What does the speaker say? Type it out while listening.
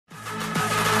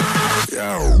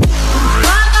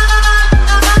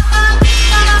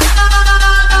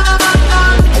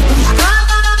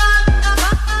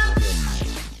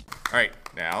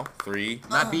3.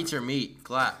 Not beat your meat.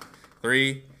 Clap.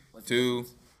 3, 2,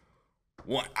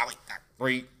 1. I like that.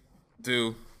 3,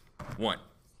 2, 1.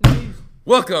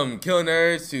 Welcome, Killer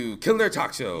Nerds, to Killer Nerd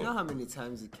Talk Show. You know how many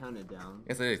times you counted down?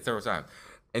 Yes, it is. Several times.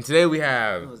 And today we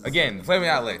have, again, Flaming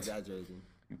Outlet.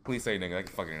 Please say your name like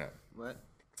you're fucking it up. What?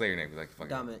 Say your name like you're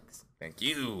fucking it up. Domix. Thank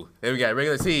you. Then we got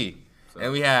Regular T.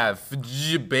 And we have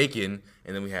Bacon.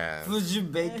 And then we have...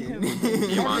 Fudge bacon.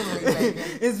 Diamante.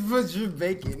 It's fudge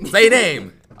bacon. Say your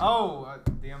name.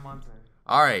 Diamante.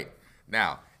 All right.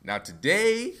 Now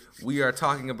today we are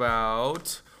talking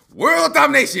about world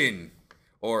domination.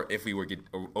 Or if we were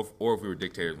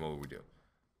dictators, what would we do?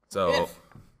 So,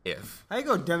 if. How you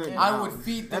go dumb it? I would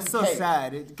feed them That's so cake.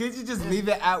 sad. Could you just leave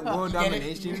it at world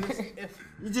domination?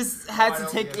 You just had to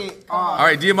take it off. All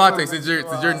right, Diamante, since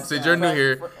you're new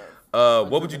here, what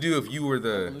would you do if you were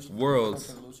the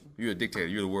world's, you were a dictator,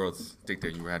 you were the world's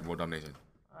dictator, you had world domination?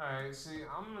 Alright, see,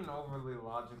 I'm an overly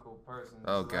logical person.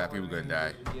 Oh so God, that people would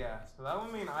gonna mean- die. Yeah, so that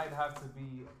would mean I'd have to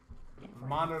be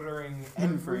monitoring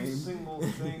every single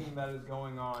thing that is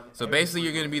going on. So basically,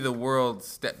 you're gonna be the world's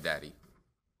stepdaddy.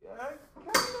 Yeah,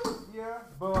 kind of, yeah,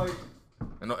 but like,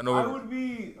 I would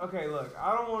be, okay, look,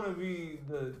 I don't want to be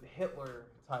the Hitler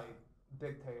type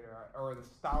dictator or the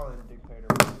Stalin dictator,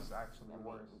 which is actually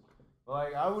worse. But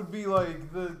like, I would be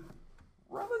like the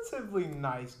relatively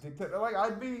nice dictator. Like,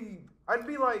 I'd be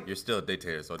like. You're still a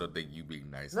dictator, so I don't think you being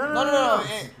nice. No.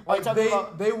 Like talking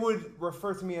about- they would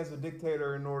refer to me as a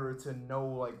dictator in order to know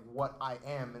like what I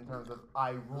am in terms of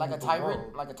I rule Like a the tyrant?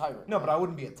 world. Like a tyrant. No, but I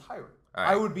wouldn't be a tyrant. All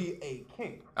right. I would be a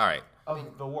king All right.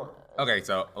 of the world. Okay.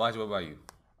 So Elijah, what about you?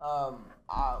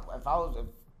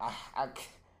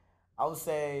 I would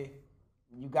say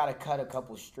you gotta cut a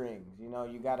couple strings. You know,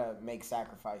 you gotta make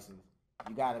sacrifices.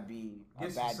 You gotta be a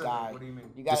Get bad specific. guy. What do you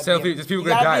mean? You gotta Just tell be people- just people you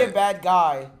gonna gotta be die. a bad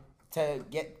guy to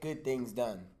get good things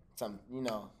done. You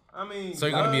know. I mean, So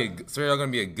you're gonna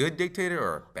be a good dictator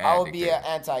or a bad I would be dictator? an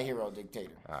anti-hero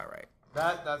dictator. All right.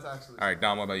 that's actually. All right,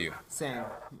 Dom, what about you? Same.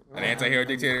 An anti-hero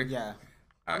dictator? Yeah.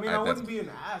 I mean, I wouldn't be an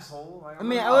asshole. Like, I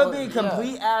mean, I would be a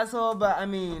complete asshole, but I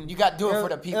mean, You gotta do it for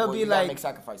the people. It'll be You gotta like make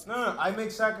sacrifices. No, I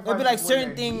make sacrifices. it'll be like when certain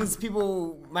they things need-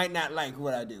 people might not like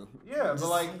what I do. Yeah, but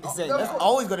like It's that's There's what-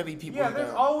 always gonna be people. Yeah, who there's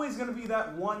don't. always gonna be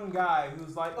that one guy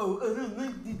who's like,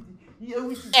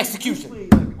 we should Execution. do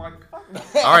this way. Like, fuck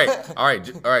that.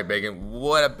 all right, Bacon.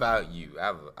 What about you?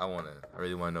 I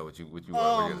really want to know what you were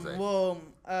gonna say. Well,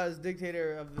 as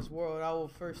dictator of this world, I will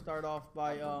first start off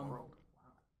by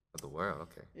Of the world,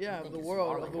 okay. yeah, think the it's world,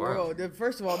 all of the world. world.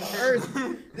 First of all,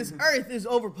 this earth is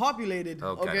overpopulated.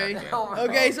 Oh, God, Okay, damn.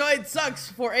 okay, so it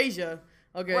sucks for Asia.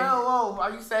 Okay, Whoa,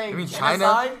 are you saying You mean genocide?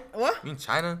 China? what? You mean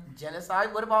China?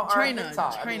 Genocide? What about China, our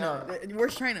hentai? I mean, China.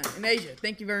 Where's China? In Asia.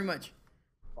 Thank you very much.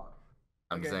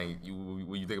 I'm Okay. saying,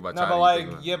 when you think about No, China, but you like,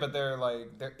 think about- yeah, but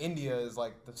their India is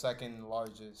like the second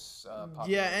largest.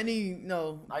 Yeah, Are you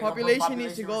gonna put population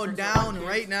needs to population go restrictions on down kids?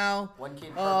 right now. One kid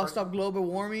per person? Stop global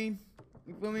warming.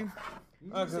 You feel me?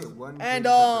 You say one And kid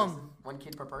per person. One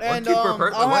kid per person. and kid per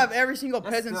person? I'll What? have every single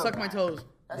peasant still suck my bad. toes.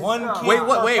 One That's kid. Wait, per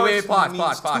pause, person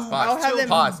means pause. I'll have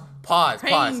them Pause.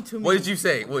 praying to me. What did you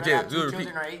say? Well, You're gonna have Jules, two repeat.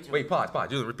 children or 8 children. Wait, pause.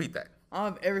 Jules, repeat that. I'll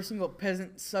have every single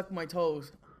peasant suck my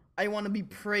toes. I want to be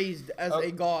praised as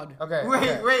a god. Okay. Wait,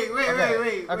 okay.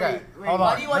 wait. Okay. Hold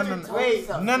Why on. do you want your No, toes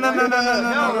sucked? No.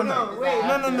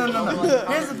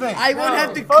 Here's the thing. I won't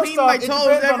have to First clean off, my it toes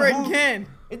depends on ever who- again.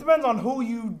 It depends on who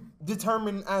you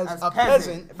determine as a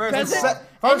peasant. peasant. First of Peasant? all.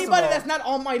 First of Anybody all- that's not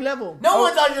on my level. No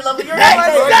one's on your level. You're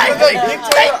Exactly. You're the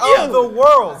dictator Thank you. of the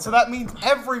world. So that means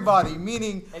everybody,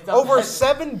 meaning It's a over peasant.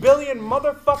 7 billion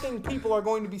motherfucking people are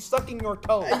going to be sucking your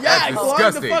toes. Yeah, That's hold the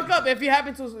disgusting. fuck up if you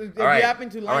happen to right. line All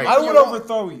right. up I would your-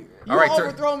 overthrow you. You All right, will Tur-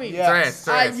 overthrow me. Yeah. Trans.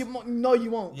 No, you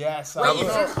won't. Yes, I Wait, would.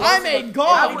 if you're close I'm a enough-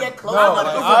 god. If we get close No,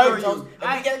 enough to I- suck your toes,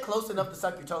 if we get close enough to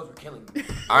suck your toes, we're killing you.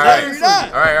 All right. you're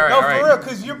not. All right. No, for real,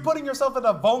 because you're putting yourself in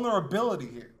a vulnerability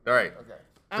here. All right. Okay.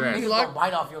 I'm Trans. Niggas like, gonna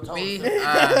bite off your toes. Me, They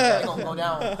gonna go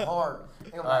down hard.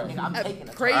 They gonna be like, nigga, I'm taking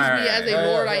it. praise All me right, as a yeah,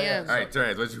 lord yeah, I yeah. am. All right,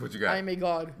 Trans, what you got? I am a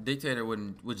god. Dictator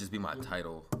would just be my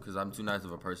title because I'm too nice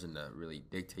of a person to really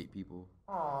dictate people.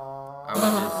 I would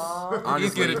just honestly,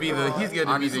 He's gonna be the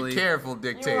honestly, careful You want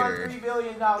dictator. $3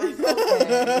 billion?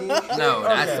 Okay. No,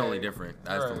 that's Okay. totally different.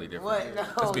 That's Right. totally different. What? No.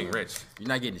 That's being rich. You're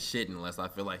not getting shit unless I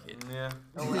feel like it. Yeah.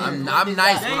 I'm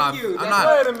nice when Thank you.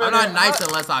 I'm Wait a not minute. nice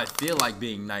unless I feel like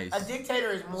being nice. A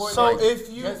dictator is more So like if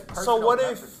you- just so personal what if-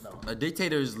 preference, though. A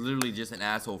dictator is literally just an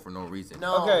asshole for no reason.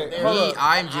 No, Okay, they're hold Me, up.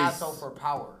 I'm an just asshole for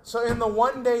power. So in the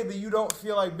one day that you don't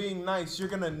feel like being nice, you're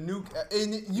gonna nuke.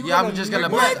 And you yeah. I'm just gonna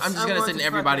What? I'm just I'm gonna going sit to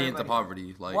everybody into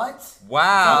poverty. Like What?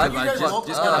 Wow. You Like, just just woke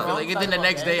because I up, feel like, and then the talking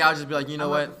next about day I'll just be like, you know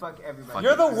what? Fuck everybody. Fuck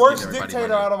You're it. the Just worst give everybody dictator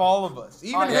money. out of all of us.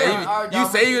 Even Alright, if Yeah, alright, you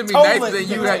alright, say you'd be totally. nice, but then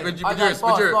you Okay. but you're Alright, just a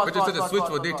pause, switch pause,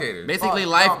 to a pause, dictator. Basically,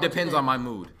 Dom, life what you depends think? on my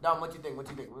mood. Dom, what you think? What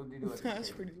do you do? That's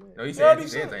pretty lit. No, he You already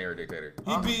said said. saying you're a dictator.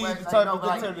 he'd be Well, the like, type no, of but,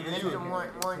 like, dictator that maybe you the would be. more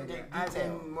in As detail.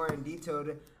 in more in detail.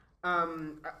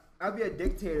 I'll be a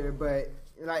dictator, but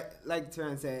like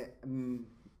Turan said,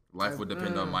 Life would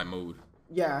depend on my mood.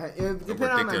 yeah, it we're depends on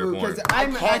my dictator mood born. because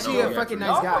I'm actually a No, fucking yeah.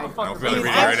 nice guy. I don't feel motherfuckers like are reading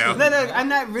right now. Look, I'm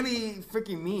not really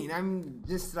freaking mean. I'm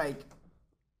just like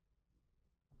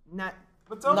not.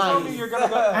 But don't tell me Nice. you're gonna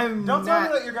go. I'm Don't tell me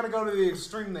not- that you're gonna go to the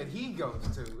extreme that he goes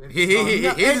to. It's He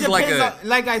No, is like a.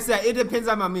 like I said, it depends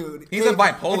on my mood. He's a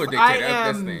bipolar if dictator, I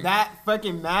that's the am thing. that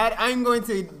fucking mad, I'm going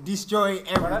to destroy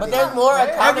everything. But there's more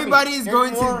economy. Everybody's There's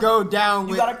going more- to go down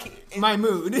You with gotta my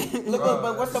mood. look,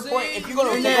 but what's the point? If you're gonna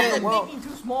And take over then- the world, Thinking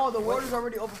too small. The world is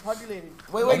already overpopulated.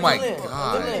 wait, Oh my Julian,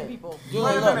 God. Julian, People. Wait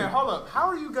Julian, a look. minute, hold up. How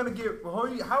are you gonna get?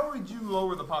 How would you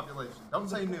lower the population? Don't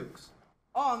say nukes.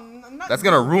 Oh, not That's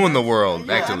gonna ruin the world,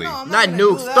 Yeah, I actually. know, I'm Not gonna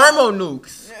do nukes, that. thermo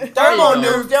nukes. Thermo There you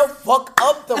go. nukes, they'll fuck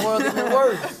up the world even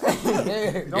worse.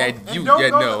 Don't go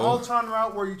the Ultron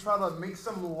route where you try to make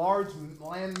some large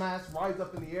landmass rise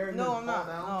up in the air and No, then I'm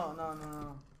fall not. down.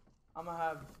 No. I'm gonna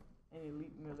have an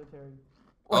elite military.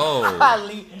 Oh.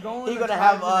 He's gonna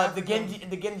have the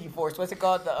Genji Force. What's it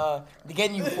called? The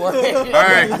Genji Force.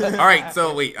 All right.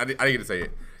 So wait, I didn't get to say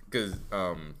it because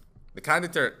the kind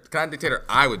of dictator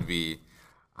I would be.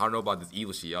 I don't know about this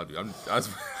evil shit y'all do.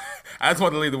 I just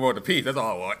want to leave the world in peace. That's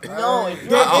all I want. No, if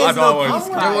That's all I want.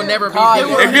 There will never be Kai,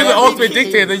 peace. If you're the never ultimate be peace.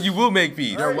 dictator, then you will make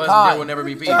peace. There Kai, will never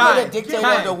be peace. You're Kai, the dictator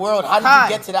Kai, of the world. How did Kai. you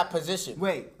get to that position?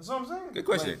 Wait, That's what I'm saying. Good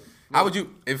question. How would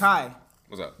you? If Kai,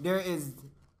 what's up? there is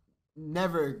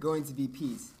never going to be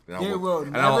peace. And There will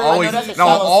and never. I will always, that's a and I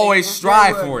will shallow always statement.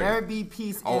 strive there will for never it. be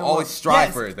peace. I'll in always war.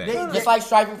 strive for it then. Just like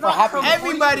striving for happiness.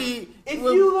 Everybody. If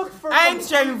will- you look for I'm some-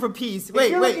 striving for peace.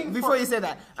 Wait, you're wait. looking Before for- you say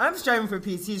that, I'm striving for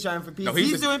peace. He's striving for peace. No,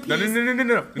 he's doing peace. No.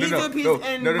 He's doing peace,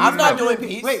 and I'm not doing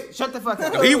peace. Wait, shut the fuck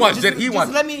up. He wants. Just- He just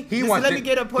wants. Let me. He just wants. let me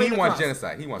get a point He wants across.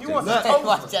 genocide. He wants He wants genocide. to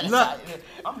Like genocide.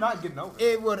 I'm not getting over it.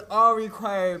 It would all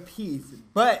require peace,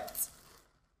 but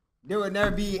there would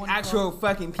never be actual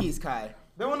fucking peace, Kai.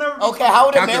 There will never be Okay, how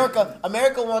would Captain- America?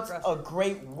 America wants a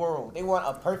great world. They want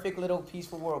a perfect little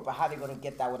peaceful world, but how they gonna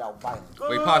get that without violence?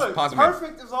 Wait, pause a minute.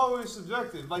 Perfect is always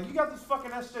subjective. Like you got this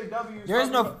fucking SJW. There is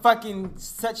no fucking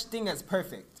such thing as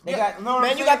perfect. They Yeah, got no, I'm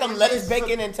man, you got saying them lettuce, it's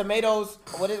bacon, and tomatoes.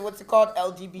 What's it called?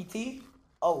 LGBT?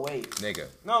 Oh wait, Nigga.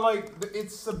 No, like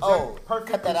it's subjective. Oh, Perfect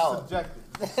cut that is out. subjective.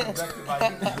 It's subjective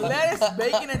idea. Lettuce,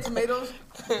 bacon, and tomatoes.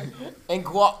 and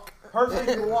guac. Perfect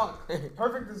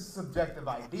is a subjective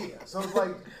idea. So it's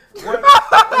like, what,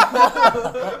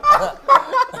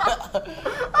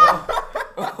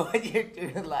 What you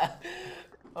doing? Laugh.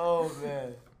 Oh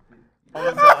man.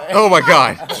 I'm sorry. Oh my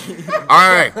god.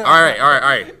 All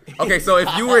right. Okay, so if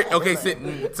you were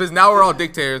since now we're all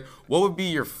dictators, what would be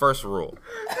your first rule?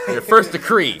 Your first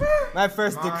decree. My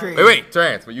first decree. Wait,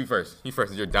 Terrence, but you first. You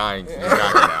first. You're dying. You're dying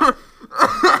right now.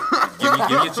 Give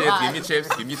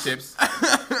me your chips.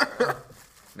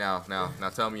 Now,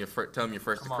 tell me your first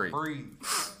come on, decree. breathe.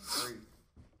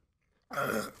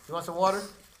 You want some water?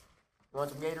 You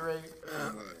want some Gatorade?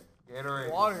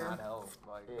 Gatorade Water. does not help.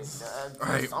 Like,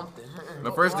 Alright. Something.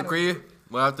 My first decree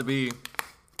will have to be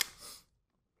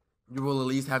you will at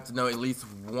least have to know at least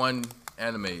one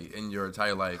anime in your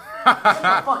entire life.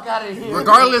 Fuck out of here.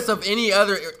 Regardless of any anime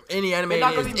They're it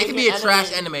not is. gonna be It can be making a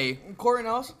trash anime. anime. Court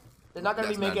House. They're not gonna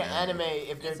That's be not making an anime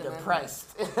if they're It's an anime.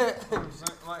 depressed.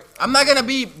 like, I'm not gonna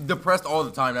be depressed all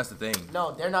the time, that's the thing.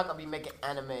 No, they're not gonna be making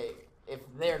anime if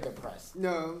they're depressed.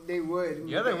 No, they would.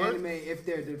 Yeah, they make would. anime if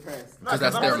they're depressed. Because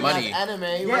that's their That's money. Anime. Yeah,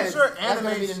 I'm Yes. sure That's gonna be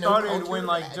anime the new started culture, when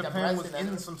like the Japan was depressing in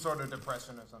anime. some sort of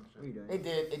depression or some shit.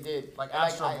 It did. Like And,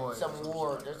 Astro Boy or some some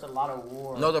war. shit. There's a lot of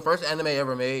war. No, the first anime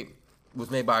ever made was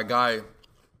made by a guy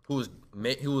who was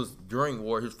during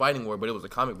war, he was fighting war, but it was a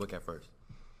comic book at first.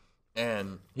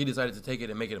 And he decided to take it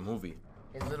and make it a movie.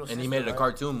 His little And he sister, made it a right?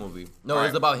 cartoon movie. No, it Alright.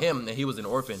 was about him, and he was an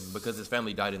orphan because his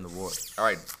family died in the war. All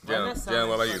right, Jen, that sound Jen,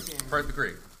 what about like you? fucking- First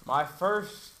decree. My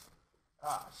first,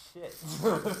 shit.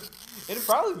 It'd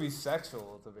probably be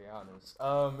sexual, to be honest.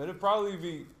 It'd probably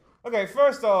be okay.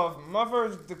 First off, my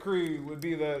first decree would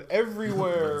be that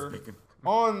everywhere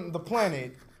on the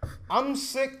planet, I'm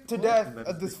sick to death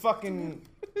of this fucking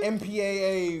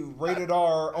MPAA rated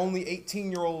R. Only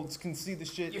 18-year-olds can see the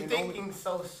shit. You're and thinking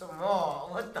so small.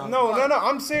 What the No, fuck?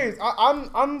 I'm serious.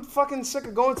 I'm fucking sick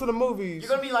of going to the movies. You're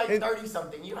gonna be like And- 30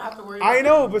 something. You don't have to worry. I about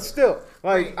know, it. but still,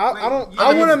 like Wait, I wait, don't. you-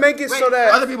 I want to make it so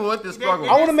that Other people with this struggle.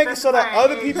 I want to make it so that specify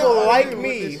other age people of like people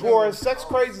me, with this who are as struggle.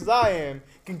 sex crazy as I am,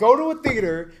 can go to a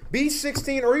theater, be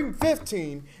 16 or even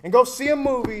 15, and go see a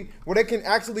movie where they can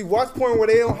actually watch porn, where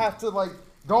they don't have to like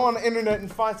go on the internet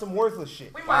and find some worthless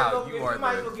shit. We might Wow, as you well, are we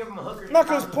might the- as well give them a hooker. No,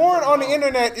 because porn on the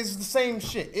internet is the same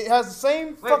shit. It has the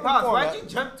same Wait, fucking pause. format. Why'd you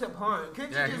jump to porn?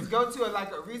 Couldn't Yeah, you just go to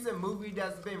a recent movie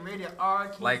that's been rated R?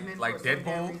 Kingsman Like for some damn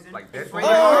Deadpool, reason? like It's Deadpool.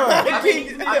 rated R. I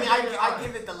Kingsman is rated I R.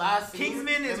 give it the last scene. Kingsman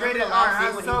is Remember rated the last R.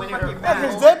 scene when he I'm went in so her fucking Yeah, mad. booty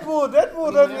because hole? Deadpool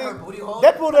When he went in her booty hole?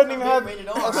 Deadpool doesn't even have Rated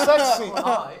a R. sex scene.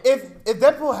 Oh, If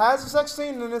Deadpool has a sex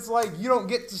scene, then it's like you don't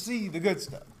get to see the good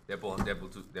stuff. Deadpool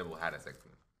had a sex scene.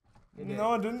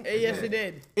 No, it didn't. Yes, it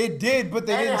did. It did, but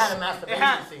they And it didn't. had a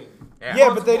masturbation scene. Yeah,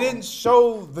 but they didn't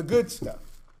show the good stuff.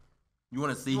 You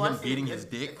want to see You him wanna see beating the- his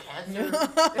dick? the cancer?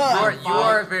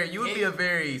 You would be a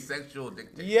very sexual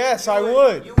dictator. Yes, I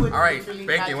would. You would All right, literally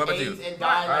Bacon, catch what about AIDS you? and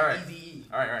die All like right. Eazy-E.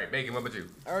 All right, Bacon. What about you?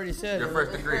 I already said. Your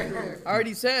first degree. I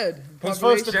already said. His first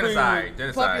Population- degree- Genocide. Genocide.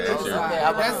 That's Population. your- Okay,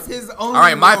 how about That's his only. All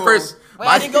right, my rule. first. Wait,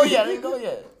 my- I didn't go yet. You Neither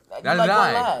like did going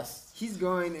I. last. He's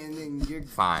going and then you're.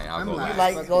 Fine, I'll go I'm last. You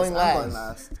like Fuck going this, I'm going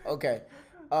last. last. Okay.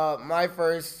 My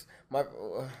first.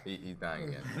 He's dying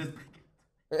again.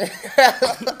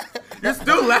 You're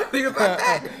still laughing about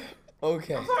that.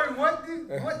 Okay. Sorry, what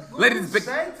Let it be-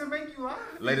 say to make you laugh?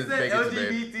 Ladies and bacon,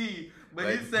 babe. but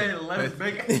Like- he said let us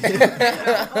make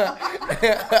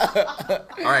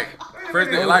All right.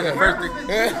 First thing, Elijah. First thing.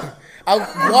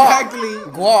 Exactly.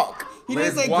 Guac. He Let's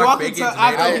didn't say walk guac bacon until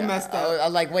after tomato. he messed up. I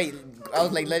was like, wait. I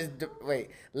was like,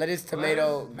 lettuce,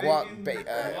 tomato,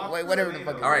 guac, wait, whatever the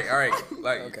fuck. All right.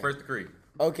 Like Okay. first degree.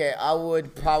 Okay, I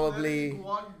would probably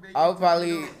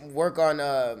work on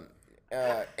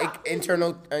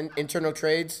internal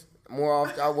trades more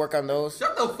often. I'll work on those.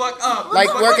 Shut the fuck up. Like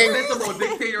Fucking working- sensible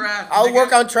dictator ass. I'll nigga.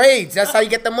 work on trades. That's how you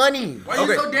get the money. Why are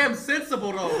you Okay. so damn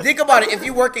sensible though? Think about it. If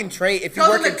you work in trade, if you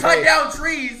Tell work them in to cut trade, down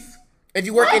trees. if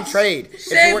you work in trade, if you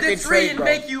Shave work the in tree trade, and bro.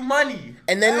 make you money.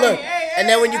 And then look, and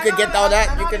then when you could get all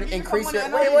that, you can increase your.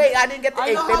 Wait, I didn't get to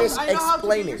finish I know how to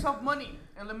explaining. get yourself money.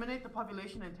 Eliminate the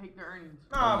population and take their earnings.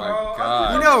 Oh my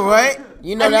god. You know what?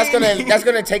 You know that's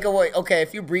gonna take away. Okay,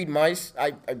 if you breed mice, I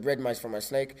bred mice for my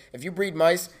snake. If you breed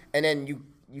mice and then you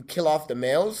kill off the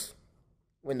males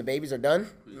when the babies are done,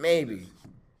 maybe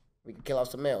we can kill off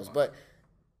some males. But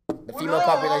the female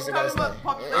population gotta stay.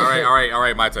 All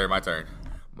right. My turn.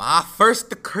 My first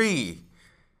decree.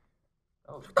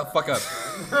 Shut the fuck up.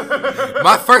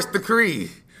 My first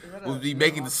decree would be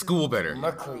making the school better.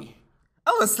 Mercury.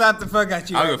 I would slap the fuck out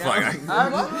you. I don't right give a now.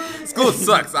 fuck. School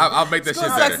sucks. I'll make that School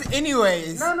shit better. sucks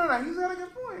anyways. No, he's got a good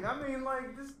point. I mean,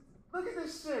 like, just look at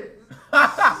this shit.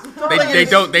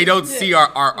 They don't see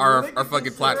our Look at fucking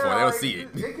this platform. shit. They don't Like, see it.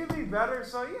 It could be better,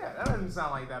 so yeah, that doesn't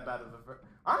sound like that bad of a.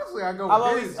 Honestly, I go I've with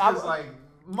always- his I've- because like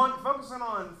focusing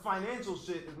on financial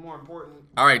shit is more important.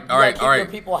 All right. keep your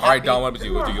people All right, happy. Don. What about It's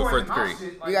you? more What's your first important degree?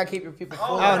 than my shit, You gotta keep your people all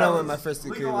full. I don't know that what is my first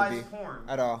degree would legalized be porn.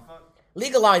 at all.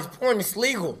 Legalize porn is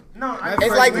legal. No,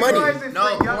 It's like money.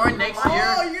 No, porn next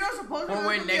year. Oh, you're not supposed to.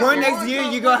 Porn next Porn year. next year,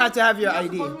 you gonna have to have your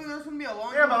ID. Supposedly there's gonna be a law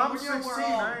in Yeah, but I'm California 16.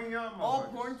 where, I ain't young. all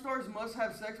motherfucker. porn stars must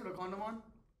have sex with a condom on.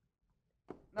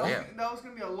 Yeah. That was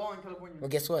gonna be a law in California. Well,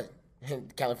 guess what?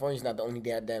 California's not the only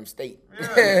goddamn state.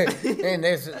 And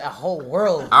there's a whole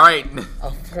world All right.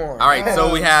 of porn. All right.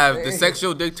 So we have the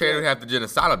sexual dictator. We have the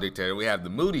genocidal dictator. We have the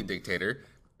moody dictator.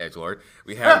 Edgelord.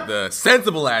 We have the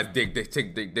sensible ass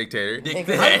dictator.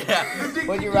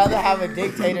 Would you rather have a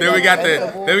dictator? Then we that's got the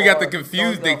sensible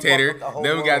confused or dictator. don't give a fuck with the whole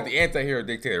Then we got world? the anti-hero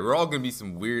dictator. We're all gonna be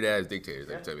some weird ass dictators.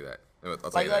 I can tell you that. I'll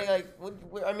tell you that.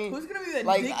 I mean, Who's gonna be the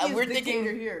like dickiest we're dictator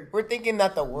thinking here? we're thinking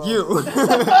that the world. You.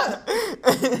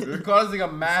 You're causing a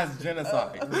mass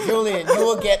genocide. Julian, you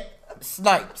will get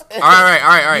sniped. All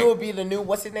right. You will be the new.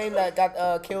 What's his name that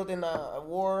got killed in a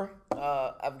war?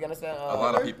 Afghanistan. A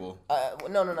lot of people.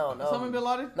 No. Osama bin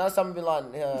Laden? Not Osama bin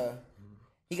Laden.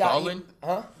 He got. Stalin?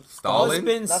 Huh? I Stalin.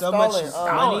 spend That's so much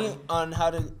Stalin. money on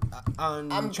how to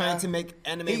I'm trying to make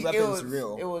anime It weapons was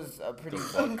real. It was pretty.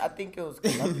 I think it was.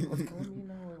 Colombian.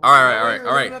 All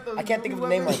right. I can't think of the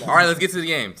name right now. All right, let's get to the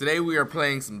game. Today we are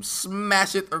playing some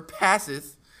Smash It or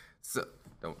Passes. So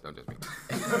don't judge me.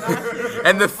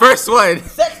 And the first one,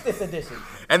 Sextus edition.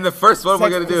 we're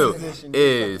gonna do Sextus edition.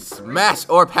 is Smash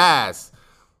or Pass.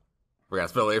 We're gonna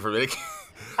spell it for a minute.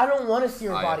 I don't want to see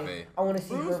her body. IFA. I want to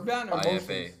see Bruce her Banner. emotions.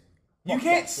 IFA. You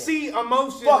can't see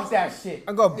emotions. Fuck that shit.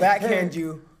 I'm gonna backhand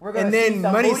you, We're gonna and see then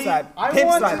some money booty. slap, I pimp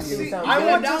want slap to you. see. You I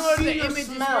want to download see the your images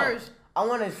smell. first. I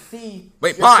want to see.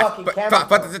 Wait, your pause. fucking camera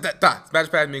phone. Smash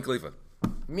Pass, me and Khalifa.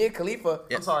 Me and Khalifa.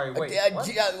 I'm sorry. Wait. What?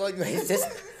 Is this?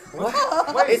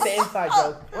 What? It's an inside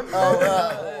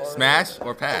joke. Smash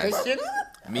or pass? Christian?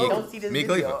 Me, Don't see this me and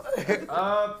video.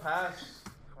 Khalifa. Pass.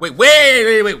 Wait.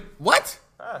 What?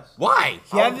 Pass. Why?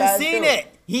 He hasn't pass seen too. it.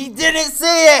 He didn't see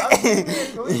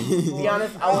it. To be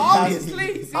honest, I would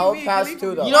Obviously, pass. see I would me, pass Khalifa.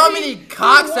 too, though. You know how many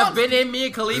cocks have been in me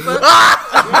and Khalifa?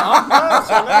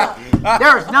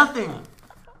 There's nothing.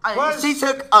 Plus- She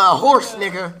took a horse,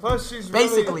 nigga. Plus, she's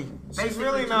Basically. She's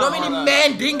really You not. know how many all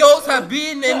that. mandingos have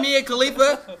been in me and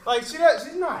Khalifa? Like she's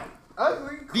not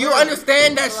ugly. Do you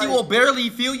understand that she will barely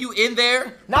feel you in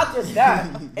there? Not just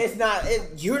that. It's not.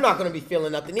 You're not gonna be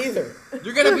feeling nothing either.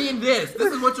 You're gonna be in this.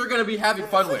 This is what you're gonna be having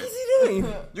fun with.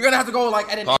 You're gonna have to go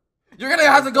like at an. You're gonna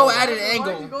have to go at an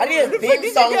angle. I need a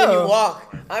theme song when you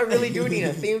walk. I really do need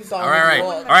a theme song All when right. you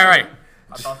walk. I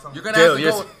thought something. You're gonna Jill, have to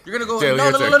yes. go. You're gonna go. Jill, No,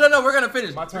 your no, no, turn. no, no. We're gonna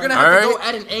finish. My You're turn. gonna have to Alright. go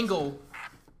at an angle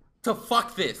to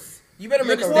fuck this. You better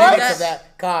make a understand remix that? of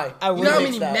that, Kai. I You know how will.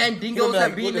 many Remix that. mandingos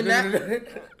have been in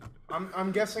that?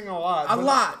 I'm guessing a lot. A but-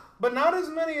 lot. But not as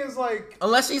many as like.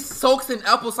 Unless she soaks in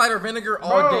apple cider vinegar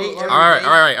all Bro, day. like- every All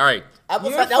right. day. Apple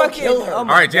You're cider, that would fucking- kill her. oh All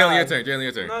my right, Jalen, your God. turn. Jalen,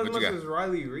 your turn. Not as What much you got? as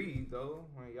Riley Reid though.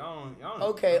 Like y'all don't.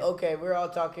 Okay, we're all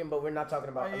talking, but we're not talking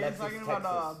Are about you Alexis, talking Texas.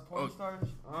 about porn stars?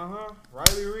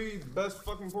 Riley Reid, best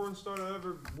fucking porn star to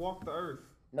ever walk the earth.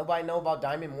 Nobody know about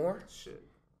Diamond Moore? Shit.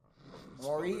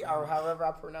 Maury, or however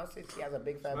I pronounce it. She has a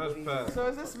big fat Smash booty. pass. So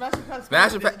is this Smash or Pass?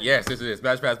 Smash or Pass? Yes, this is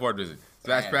Smash Pass Board Visit.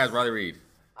 Smash Yes. Pass Riley Reid.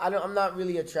 I'm not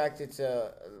really attracted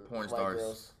to Porn white stars.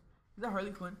 girls. Is that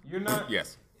Harley Quinn? You're not.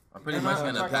 Yes. I'm pretty much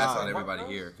gonna talking pass about on everybody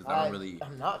here because I'm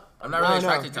I'm not. not really No.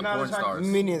 attracted to You're not porn attracted- stars.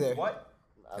 Me neither. What?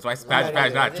 That's why Smash Pass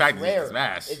is not attracted to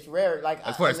Smash. It's rare. Like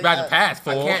That's what Smash Pass for.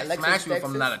 I can't Alexis, smash you if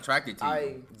I'm Texas, not attracted to you. I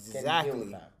can deal Exactly.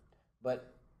 with that. But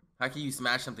How can you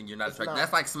smash something you're not It's attracted? not.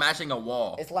 That's like smashing a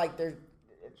wall. it's like there's.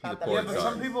 It's not a that porn Yeah, big. but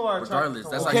star. some people are attracted Regardless,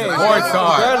 to that's what- like Okay. Porn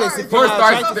star. Regardless, if Porn you're not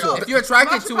stars. attracted to it. If you're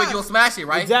attracted Smash to or it, you'll smash it,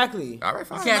 right? Exactly. All right,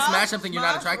 fine. You can't smash something you're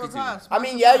not attracted to. I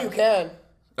mean, yeah, you can.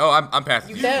 Oh, I'm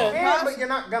passing. You can. Yeah, but you're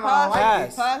not gonna Pass. like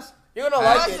Pass. it. Pass. You're gonna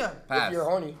Pass. like it Pass. if you're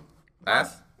horny.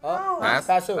 Pass. Huh? Pass.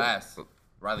 Pass who? Pass.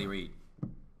 Riley Reid.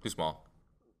 Too small.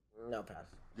 No pass.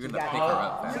 You're She gonna got pick no- her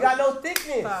up. She got no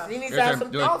thickness. Pass. She needs Your to have turn,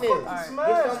 some Julian. thickness. Smash.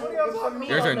 Get What are some, y'all get some talking meat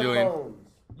Your on turn, them Julian. bones.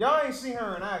 Y'all ain't seen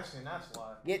her in action. That's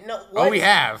why. Get no. Oh, what? we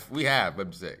have, but I'm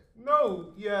just saying. No,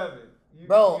 you haven't.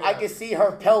 Bro, you I can see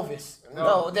her pelvis. No,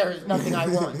 No. there is nothing I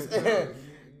want.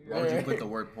 Why would you put the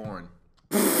word porn?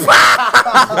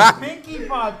 Pinkie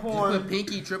Pie Put porn.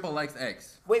 Pinky triple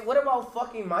X. Wait, what about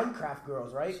fucking Minecraft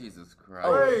girls, right? Jesus Christ.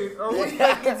 Wait,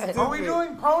 are we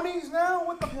doing ponies now?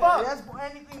 What the fuck? That's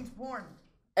anything's porn.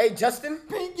 Hey, Justin.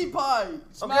 Pinkie Pie.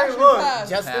 Smash look. or Pass.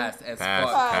 Justin. Pass as Pass.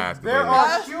 fuck. Pass. There please. are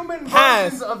Pass. human Pass.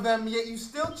 versions of them, yet you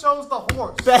still chose the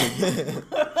horse. There's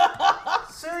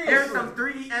Seriously. some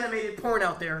 3D animated porn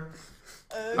out there.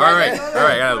 All right.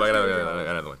 Got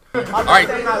another one. I'm All not right.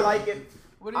 saying I like it.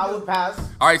 What do you I do? would pass.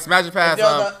 All right, Smash or Pass. If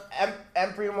there's a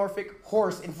embryomorphic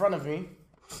horse in front of me,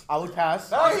 I would pass.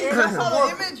 That ain't That's not an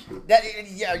anthropomorphic.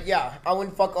 image. Yeah. I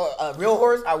wouldn't fuck a real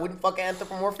horse. I wouldn't fuck an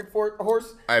anthropomorphic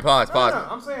horse. All right, pause. No,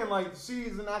 I'm saying like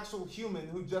she's an actual human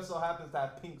who just so happens to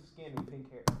have pink skin and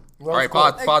pink hair. All right,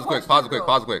 pause quick. It's basically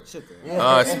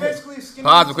a skinny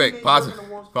Pause quick. teenage Pause version of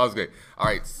horse. quick. All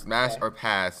right, Smash or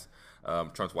Pass.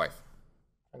 Trump's wife.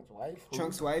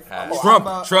 Trunk's wife. Pass.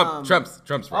 Trump's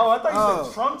wife. Oh, I thought you Oh.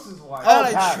 said Trunks' wife. Oh,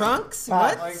 like Pass. Trunks?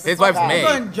 Pass. What? His wife's Pass. May.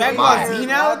 Going Dragon Bye. Ball Z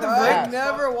now with the Pass. brick?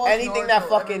 Never watched Anything that Naruto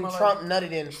fucking ever in my Trump life.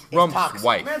 nutted in is Trump's toxic.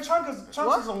 wife. Man, Trunks is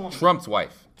a woman. Trump's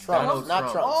wife. Trump, Donald not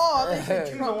Trump. Trump. Oh, I think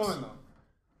She's a woman though.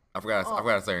 I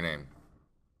forgot to say her name.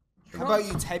 How about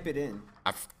you type it in?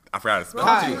 I forgot to spell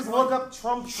Pass. it. Just look up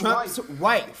Trump's Trump's wife.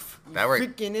 wife. That worked.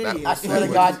 Freaking That- idiot. I swear to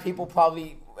God, people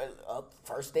probably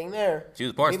first thing there. She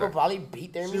was a porn People star. probably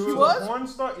beat their She meat. was a porn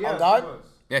star. Yeah, Oh, God? she was.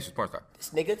 Yeah, she's a porn star. This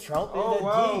nigga Trump is Oh a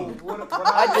wow. G. What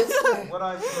I just- what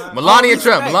I smashed. Melania respect.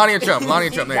 Trump. Melania Trump.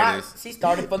 She There got- it is. She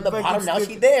started from the Fucking bottom. Now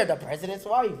stupid. she's there. The president's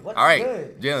wife. What's All right,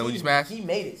 good? Jalen, would you smash? She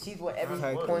made it. She's what every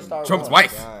Okay. porn star Trump's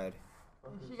wants. wife. God.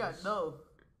 She got no.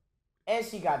 And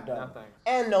she got done. No, thanks.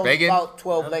 And knows Bacon? about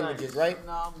 12 No, languages, thanks. right?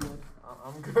 Nah, I'm good.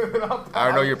 I'm good. I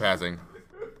already know you're passing.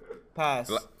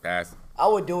 Pass. Pass. I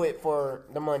would do it for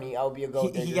the money. I would be a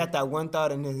gold digger. He got that one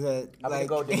thought in his head. I'm Like,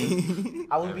 gonna go digger.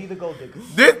 I would be the gold digger.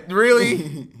 This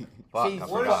really? Fuck, She's- I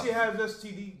What forgot. if she has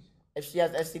STDs? If she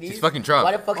has STDs, She's fucking Trump.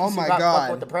 Why the fuck Oh is she my not God.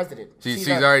 fuck with the president? She's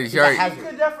a- already- she's she a already- She hazard.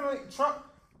 could definitely Trump.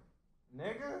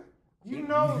 Nigga. You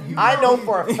know. I know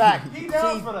for a fact. He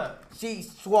down for that.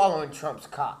 She's swallowing Trump's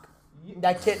cock.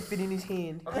 That can't fit in his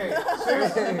hand. Okay,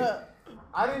 seriously.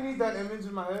 I didn't need that image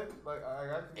in my head. Like,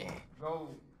 I can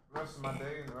go the rest of my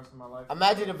day and the rest of my life.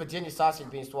 Imagine a Virginia sausage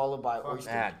being swallowed by an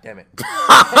oyster. Ah, damn it.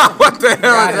 What the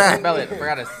hell is that? Spell it.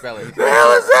 Forgot to spell it. What the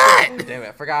hell is that? Damn it.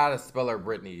 I forgot how to spell her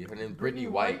Brittany. Her name's Brittany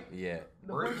White. Yeah.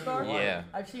 The porn star? Yeah.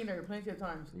 I've seen her plenty of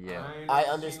times. Yeah. I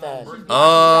understand.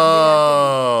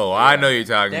 Oh, I know you're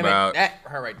talking Damn about. it. That,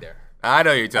 her right there. I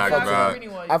know you're talking Brittany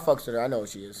about. White. I fucks with her. I know who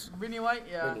she is. Brittany White?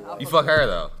 Yeah. You fuck her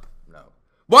though. No.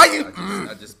 Why you?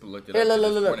 I just looked it Here, up.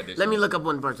 look. Let me look up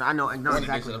one person. I know Porn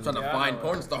exactly. edition. I'm trying to find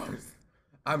porn stars.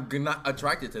 I'm not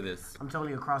attracted to this. I'm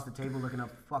totally across the table looking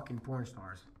up fucking porn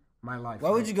stars. My life. Why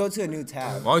would you go to a new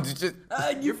tab? Why don't you just?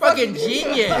 You're fucking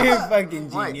genius. You're fucking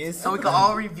What? genius. So we can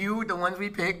all review the ones we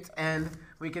picked, and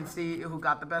we can see who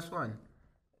got the best one.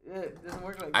 Yeah, it doesn't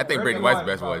work like I that. think Brittany White's the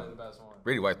best probably one. the best one.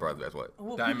 Brittany White's probably the best one.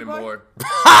 Who, Diamond Brittany White? Moore.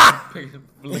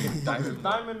 Diamond.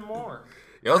 Diamond Moore.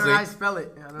 You'll How do I see. spell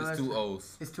it? It's two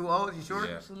O's. It's two O's. You sure?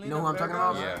 Yeah. You know who I'm talking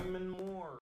about? Yeah. Diamond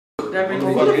Moore. What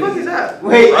the fuck is that?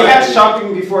 Wait, it has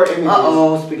shopping before images.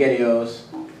 Uh-oh, SpaghettiOs.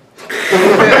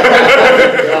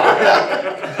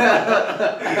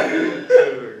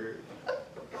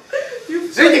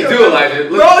 So you do, Elijah.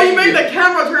 Bro, you made the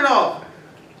camera turn off.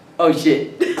 Oh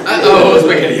shit. Oh,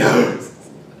 SpaghettiOs.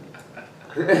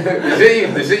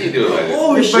 The shit you do, Elijah.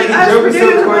 Oh shit, Fucking I joke is spaghetti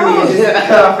so in the corny. house. It just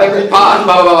cut off everything. Pause.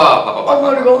 I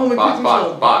want to go home and cook some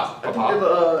Pause. stuff.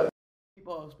 Pause.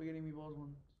 Meatballs, spaghetti meatballs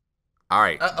one. All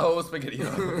right. Spaghetti.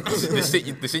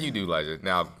 The shit you do, Elijah.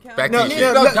 Now back No, to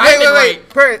your no, shit. no, wait.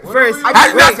 First, I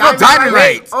did not spell diamond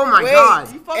right. Oh my wait.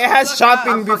 god. You fucking It has suck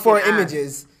shopping ass. before fucking ass.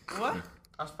 images. What?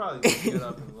 I should probably just get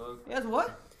up and look. Yes,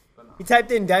 what? He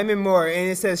typed in Diamond Moore and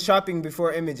it says shopping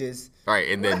before images. All right,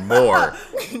 and then more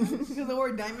Because of the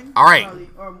word diamond? All right.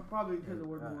 Probably because of the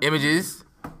word more. images.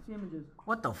 See images.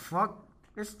 What the fuck?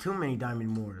 There's too many Diamond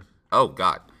Moores. Oh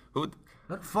God. Who?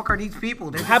 What the fuck are these people?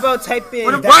 They're How about type in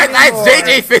What? Diamond That's Moore?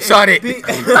 JJ Fish on it.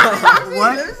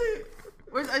 what?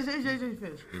 Where's JJ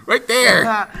Fish? Right there.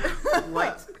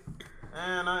 What?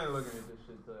 And I ain't looking at this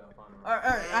shit till I find it.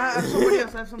 Alright, I have somebody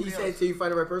else. I have somebody else. till you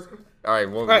find the right person? All right,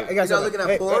 one, Alright, I got You not something. looking at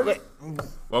Wait, porn? wait.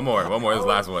 one more. This is the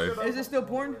last one. Is it still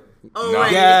porn? Oh, No.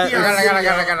 wait. Yeah. I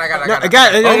got No, I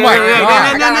got it. Oh my No, no, no,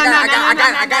 God. no, no, no, no, I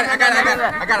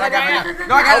got it.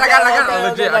 No, I got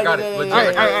it. Legit, I got it. Legit,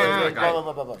 I got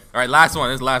it. All right, last one.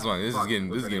 This is the last one. This is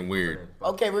getting weird.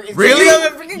 Okay, we're Really?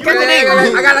 Freaking get the name.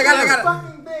 I got it.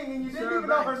 Fucking thing, and you didn't even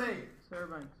know her name.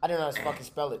 I don't know how to fucking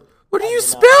spell it. What are you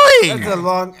That's a spelling?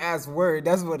 long ass word.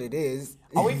 That's what it is.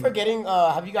 Are we forgetting?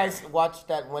 Have you guys watched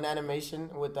that one animation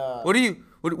with What are you?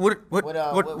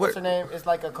 what's her name? It's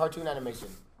like a cartoon animation.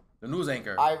 The news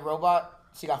anchor. iRobot.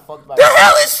 She got fucked by. The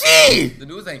hell is she? The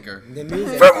news anchor. The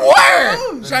music. From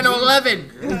where? Channel 11.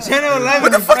 Channel 11.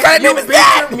 What the fuck kind of name is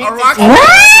that?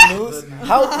 News?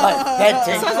 How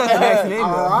pathetic. Sounds like a nice name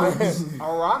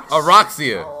though.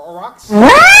 Araxia.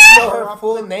 Know her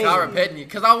full name. Tara Petney.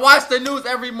 Because I watch the news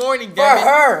every morning, For damn it.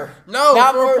 her. No,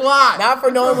 Not for plot. Not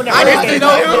for knowing when the I need to hurricane's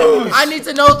know. coming. I need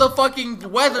to know the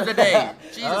fucking weather today.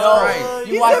 Jesus Christ.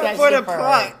 You watch that For shit the for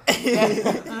plot.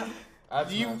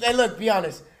 her. Hey, look, be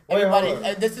honest. Everybody,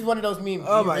 this is one of those memes.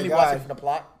 Oh you my really God. watch it for the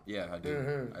plot? Yeah, I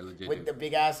do. I legit With the do.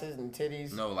 big asses and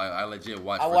titties? No, like I legit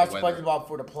watch I for watch the weather. SpongeBob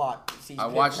for the plot. See I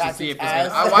watch to see if it's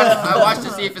Patrick's gonna, ass. I watch to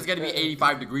see if it's gonna be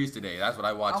 85 degrees today. That's what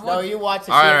I watch. No, you watch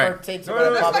to All see right, if her tits are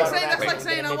gonna pop That's out. like of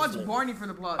saying that I watch picture. Barney for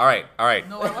the plot. All right.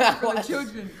 No, I watch it for the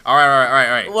children. All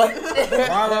right. What?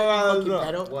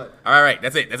 What? All right.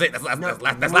 That's it. That's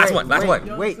last one. Last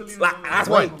one. Wait. Last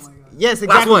one. Yes, Last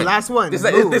exactly. one. Last one. This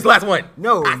Move. is last one.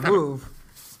 No, move.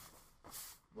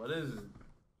 What is it?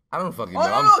 I don't fucking know.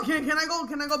 Oh no, can I go?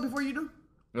 Can I go before you do?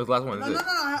 This is the last one. No, This no, is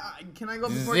no, it. no. Can I go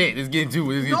This is before it. you? This is getting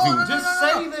too. Just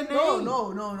say the name.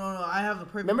 No. I have the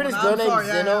perfect Remember this one. girl I'm named sorry,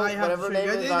 Zeno? I have Whatever her to name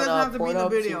show you. is It doesn't on have to be in the Pornhub.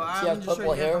 video. She I'm has just showing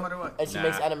purple you no hair matter what. and she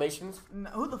makes animations.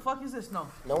 Who the fuck is this? No.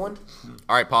 No one?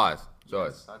 All right. Pause. Show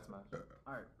us. That's my shit.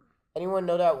 Anyone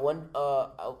know that one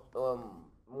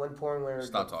porn where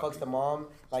Stop the talking. fucks the mom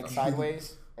like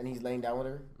sideways and he's laying down with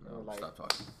her? Or, like, Stop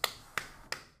talking.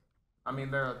 I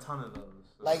mean, there are a ton of those.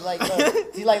 Like, look,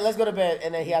 he's like, let's go to bed,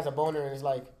 and then he has a boner, and it's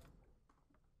like,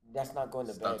 that's not going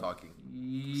to Stop bed. talking.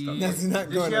 That's not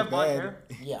Did going she to have black bed. hair?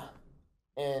 Yeah,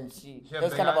 and she She have it was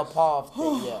big kind of a eyes? paw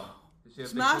thing, yeah. Did she have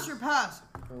big Smash tits? or pass?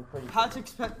 Pretty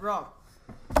Patrick's pet rock.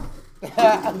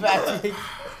 Patrick.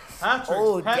 Patrick's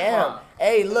Oh pet damn! rock.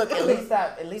 Hey, look, at least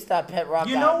that pet rock.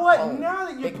 You got know what? home. Now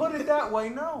that you Big- put it that way,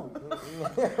 no.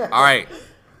 All right.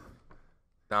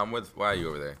 Tom, why are you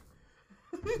over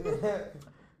there?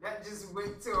 That just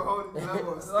went to a whole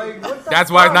level. Like, what the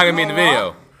That's why it's not fuck, gonna be in the bro?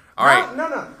 video. All right. No,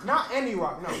 not any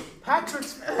rock. No,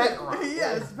 Patrick's pet rock.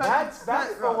 Yes, that's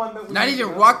the one that we Not need even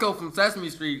to know. Rocco from Sesame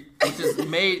Street, which is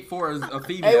made for a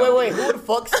female. Hey, wait. Who the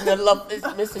fuck Snuffleup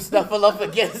Mr.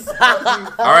 Snuffleupagus?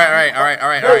 All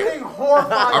right. Being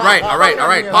horrified. All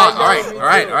right. Pause. All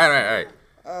right.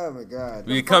 Oh my god.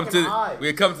 We come to high.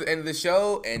 the end of the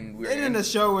show, and we're And then the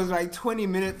show was like 20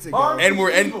 minutes ago. Barnes and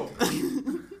we're evil.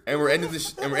 we're ending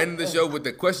the show with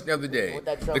the question of the day. With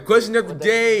that truck. The question of the With that-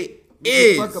 day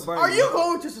is Fuck a Barney. Are you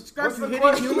going to subscribe What's to the Hidden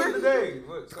question Humor? of the day?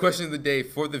 the question of the day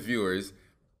for the viewers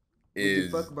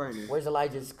is Fuck Barney. Where's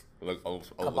Elijah's? look,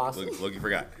 you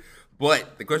forgot.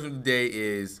 But the question of the day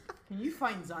is Can you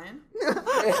find Zion? that's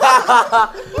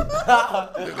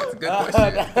a good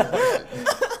question.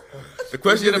 The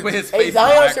question of Put his Hey, face in the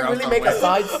Zion should background really make a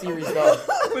somewhere. side series though.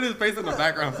 Put his face in the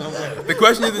background somewhere. the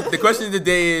question of the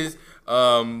day is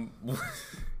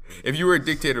if you were a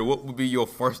dictator, what would be your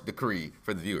first decree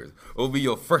for the viewers? What would be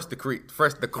your first decree and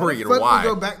Fuck, why? we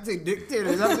go back to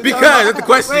dictators. After Because talking that's the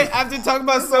question. Wait, after talking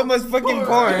about so much fucking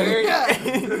porn.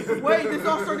 Wait, this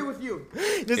all started with you.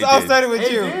 This It all did. started with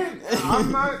It you. did.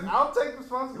 I'll take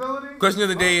responsibility. Question of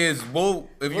the day is, well,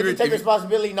 if Would you're you take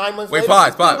responsibility 9 months wait,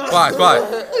 later? pause.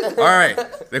 All right.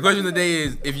 The question of the day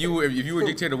is, if you were a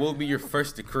dictator, what would be your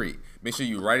first decree? Make sure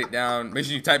you write it down. Make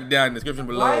sure you type it down in the description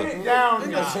below. Write it down,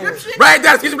 guys. Write it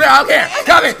down in the description below. I don't care.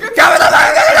 Comment.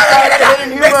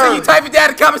 Make sure you type it down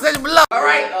in the comment section below. All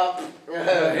right.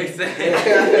 Write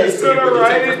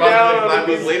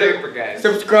it down.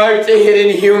 Subscribe to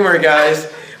Hidden Humor, guys.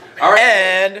 All right.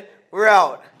 And we're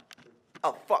out.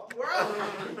 Oh, fuck. We're out.